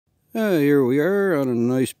Here we are on a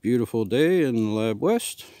nice beautiful day in Lab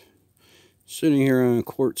West, sitting here on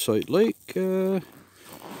Quartzsite Lake to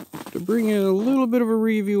bring you a little bit of a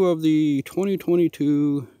review of the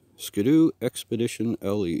 2022 Skidoo Expedition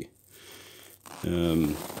LE.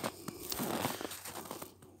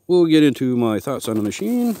 We'll get into my thoughts on the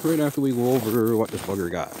machine right after we go over what this bugger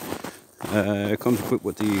got. It comes equipped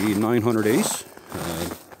with the 900 Ace,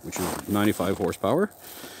 which is 95 horsepower,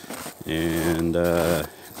 and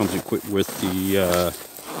comes equipped with the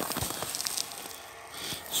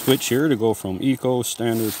switch here to go from Eco,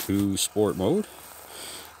 Standard to Sport mode,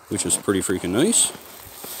 which is pretty freaking nice.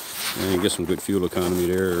 And you get some good fuel economy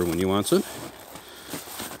there when you want it.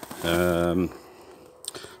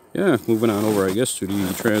 Yeah, moving on over, I guess, to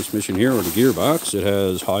the transmission here, or the gearbox. It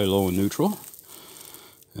has high, low, and neutral.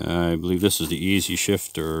 I believe this is the easy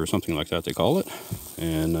shift or something like that they call it.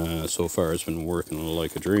 And so far it's been working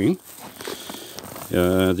like a dream.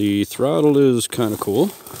 The throttle is kind of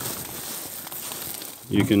cool.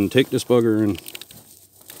 You can take this bugger and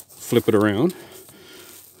flip it around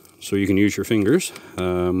so you can use your fingers.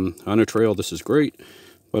 On a trail this is great,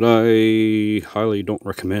 but I highly don't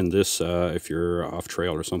recommend this if you're off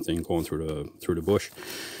trail or something going through the bush.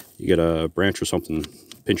 You get a branch or something,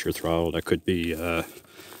 pinch your throttle, that could be a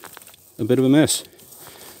bit of a mess.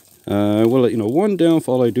 Well, you know, one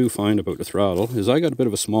downfall I do find about the throttle is I got a bit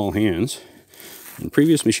of a small hands. In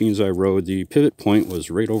previous machines I rode, the pivot point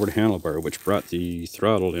was right over the handlebar, which brought the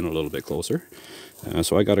throttle in a little bit closer.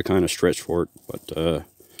 So I got to kind of stretch for it, but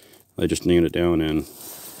I just nailed it down, and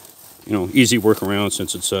you know, easy workaround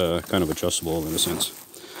since it's kind of adjustable in a sense.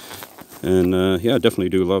 And yeah, I definitely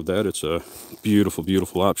do love that. It's a beautiful,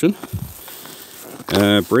 beautiful option.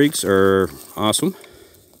 Brakes are awesome.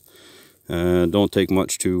 Don't take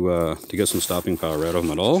much to get some stopping power out of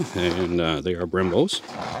them at all, and they are Brembos.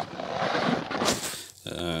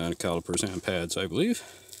 Calipers and pads, I believe,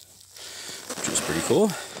 which is pretty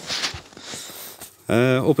cool.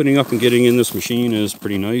 Opening up and getting in this machine is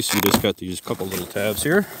pretty nice. You just got these couple little tabs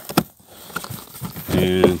here,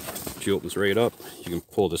 and she opens right up. You can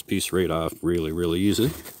pull this piece right off really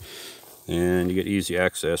easily, and you get easy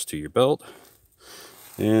access to your belt.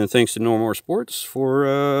 And thanks to No More Sports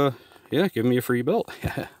for yeah, giving me a free belt.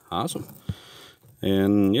 Awesome.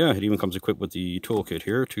 And yeah, it even comes equipped with the toolkit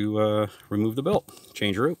here to remove the belt,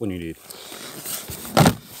 change her out when you need.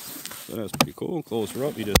 So that's pretty cool. Close her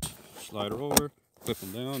up, you just slide her over, clip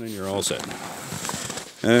them down, and you're all set.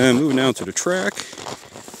 Moving down to the track.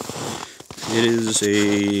 It is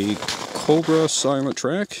a Cobra silent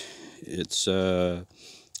track. It's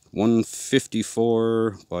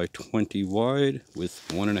 154 by 20 wide with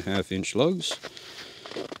 1.5 inch lugs.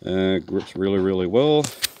 Grips really well.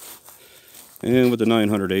 And with the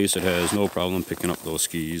 900 Ace, it has no problem picking up those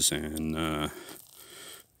skis and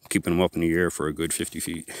keeping them up in the air for a good 50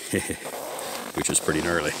 feet, which is pretty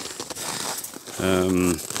gnarly.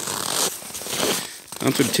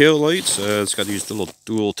 Onto the tail lights. It's got these little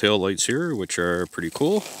dual tail lights here, which are pretty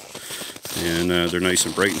cool. And they're nice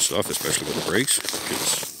and bright and stuff, especially with the brakes, which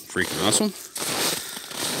is freaking awesome.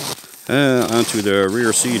 Onto the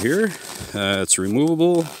rear seat here. It's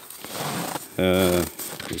removable.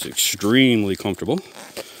 It's extremely comfortable.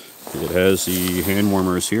 It has the hand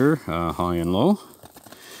warmers here, high and low.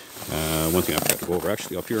 One thing I forgot to go over,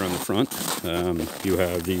 actually, up here on the front, you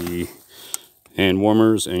have the hand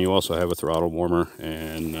warmers, and you also have a throttle warmer,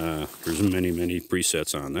 and there's many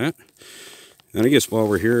presets on that. And I guess while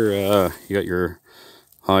we're here, you got your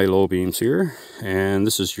high-low beams here, and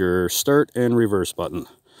this is your start and reverse button.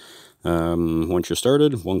 Once you're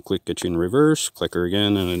started, one click gets you in reverse, click her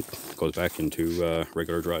again, and it goes back into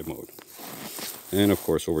regular drive mode. And of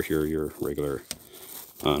course over here, your regular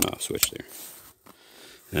on-off switch there.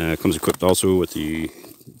 It comes equipped also with the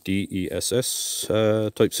DESS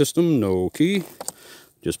type system, no key.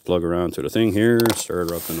 Just plug her onto the thing here, start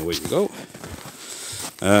her up, and away you go.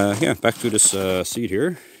 Yeah, back to this seat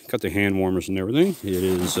here. Got the hand warmers and everything. It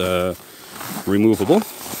is removable.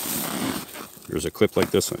 There's a clip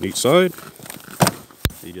like this on each side.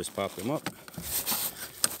 You just pop them up,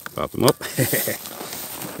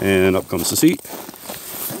 and up comes the seat.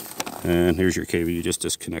 And here's your cable. You just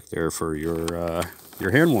disconnect there for your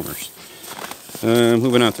hand warmers.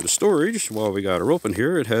 Moving on to the storage. While we got her open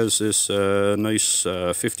here, it has this nice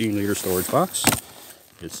 15-liter storage box.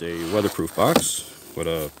 It's a weatherproof box with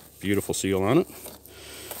a beautiful seal on it.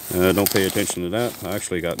 Don't pay attention to that. I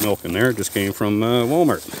actually got milk in there. It just came from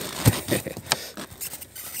Walmart.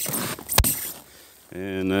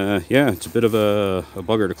 And yeah, it's a bit of a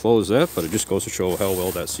bugger to close that, but it just goes to show how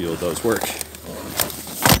well that seal does work.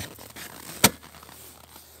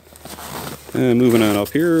 And moving on up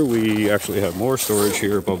here, we actually have more storage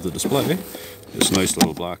here above the display. This nice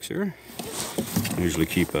little box here. Usually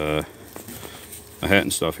keep a hat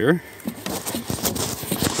and stuff here.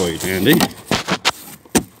 Quite handy.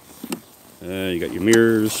 You got your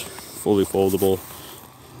mirrors, fully foldable.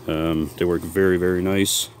 They work very, very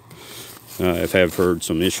nice. I've heard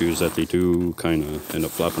some issues that they do kind of end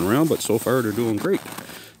up flopping around, but so far they're doing great.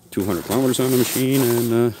 200 kilometers on the machine,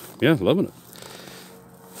 and yeah, loving it.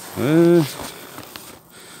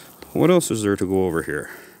 What else is there to go over here?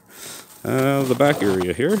 The back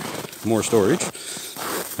area here, more storage.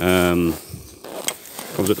 Comes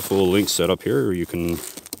with the full link setup here. You can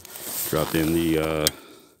drop in the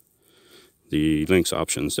links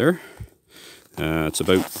options there. It's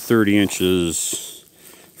about 30 inches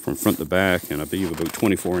from front to back, and I believe about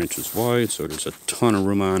 24 inches wide, so there's a ton of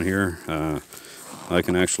room on here. I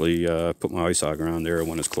can actually put my ice hog around there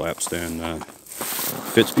when it's collapsed, and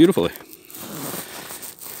fits beautifully.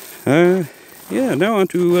 Yeah, now on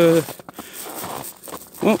to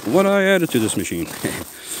well, what I added to this machine.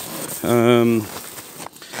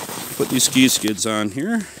 Put these ski skids on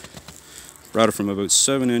here. Brought it from about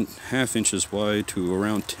 7.5 inches wide to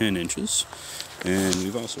around 10 inches. And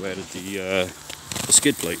we've also added the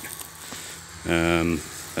skid plate.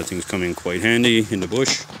 That thing's come in quite handy in the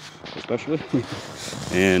bush, especially.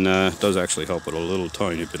 And does actually help with a little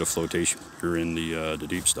tiny bit of flotation here in the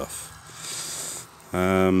deep stuff.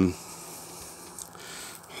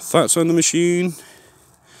 Thoughts on the machine?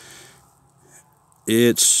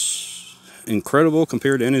 It's incredible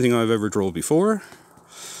compared to anything I've ever drove before.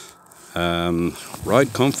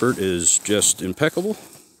 Ride comfort is just impeccable.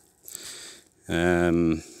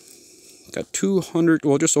 Got 200,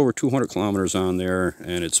 well, just over 200 kilometers on there,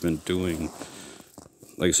 and it's been doing,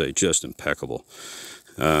 like I say, just impeccable.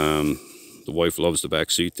 The wife loves the back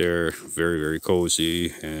seat there, very, very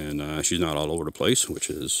cozy, and she's not all over the place, which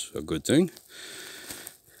is a good thing.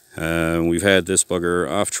 We've had this bugger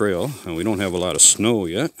off trail, and we don't have a lot of snow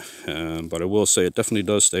yet, but I will say it definitely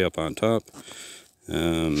does stay up on top.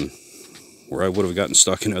 Where I would have gotten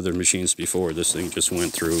stuck in other machines before, this thing just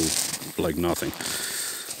went through like nothing.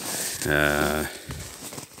 Yeah,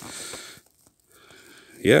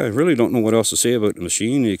 I really don't know what else to say about the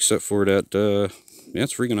machine, except for that, yeah,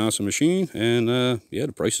 it's a freaking awesome machine, and yeah,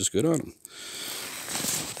 the price is good on them.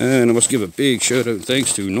 And I must give a big shout out and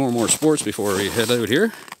thanks to No More Sports before we head out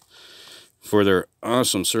here for their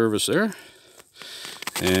awesome service there.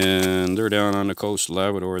 And they're down on the coast of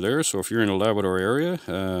Labrador there, so if you're in the Labrador area,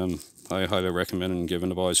 I highly recommend giving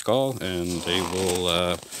the boys a call, and they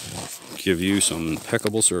will give you some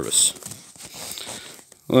impeccable service.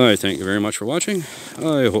 Well, I thank you very much for watching.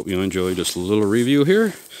 I hope you enjoyed this little review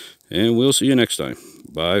here, and we'll see you next time.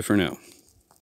 Bye for now.